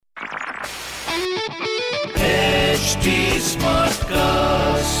HD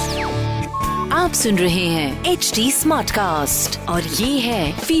Smartcast. आप सुन रहे हैं HD Smartcast और ये है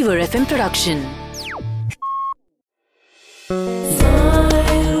Fever FM production.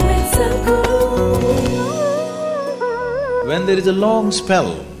 When there is a long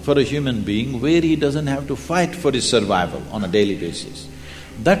spell for a human being where he doesn't have to fight for his survival on a daily basis,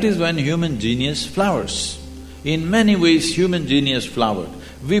 that is when human genius flowers. In many ways, human genius flowered.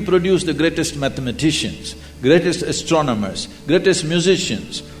 We produce the greatest mathematicians, greatest astronomers, greatest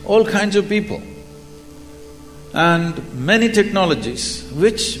musicians, all kinds of people. And many technologies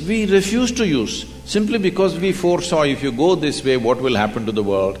which we refuse to use simply because we foresaw if you go this way, what will happen to the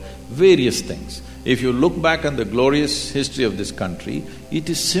world, various things. If you look back on the glorious history of this country, it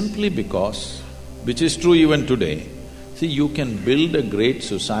is simply because, which is true even today, see, you can build a great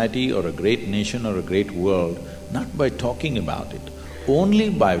society or a great nation or a great world not by talking about it, only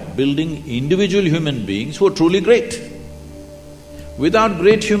by building individual human beings who are truly great. Without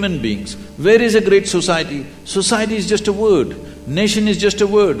great human beings, where is a great society? Society is just a word, nation is just a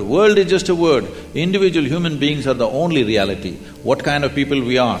word, world is just a word. Individual human beings are the only reality. What kind of people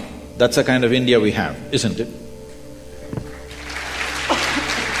we are, that's the kind of India we have, isn't it?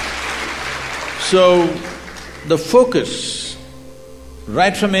 So, the focus,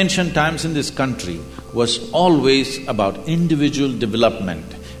 right from ancient times in this country, was always about individual development.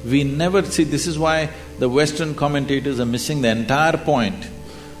 We never see… this is why the Western commentators are missing the entire point.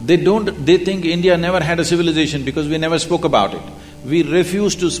 They think India never had a civilization because we never spoke about it. We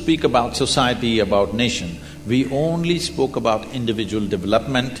refuse to speak about society, about nation. We only spoke about individual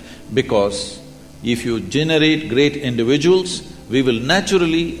development because if you generate great individuals, we will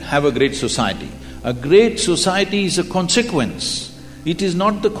naturally have a great society. A great society is a consequence, it is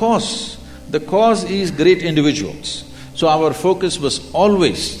not the cause. The cause is great individuals. So our focus was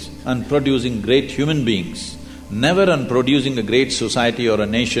always on producing great human beings, never on producing a great society or a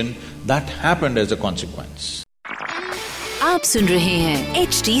nation. That happened as a consequence. आप सुन रहे हैं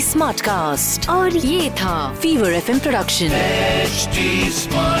HD Smartcast और ये था Fever FM production. HD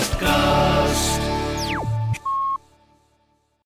Smartcast.